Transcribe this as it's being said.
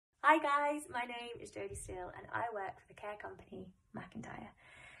Hi guys, my name is Jodie Steele and I work for the care company MacIntyre.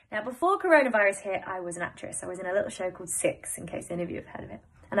 Now before coronavirus hit, I was an actress. I was in a little show called Six, in case any of you have heard of it.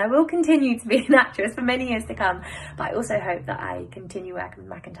 And I will continue to be an actress for many years to come, but I also hope that I continue working with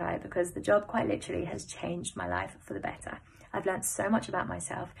MacIntyre because the job quite literally has changed my life for the better. I've learned so much about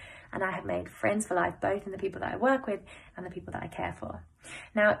myself and I have made friends for life, both in the people that I work with and the people that I care for.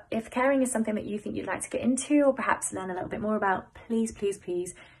 Now, if caring is something that you think you'd like to get into or perhaps learn a little bit more about, please, please,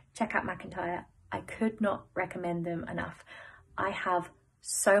 please check out MacIntyre. I could not recommend them enough. I have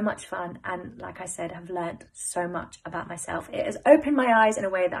so much fun and, like I said, have learnt so much about myself. It has opened my eyes in a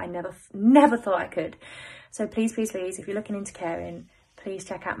way that I never thought I could. So please, please, please, if you're looking into caring, please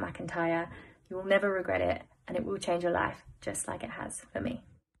check out MacIntyre. You will never regret it and it will change your life just like it has for me.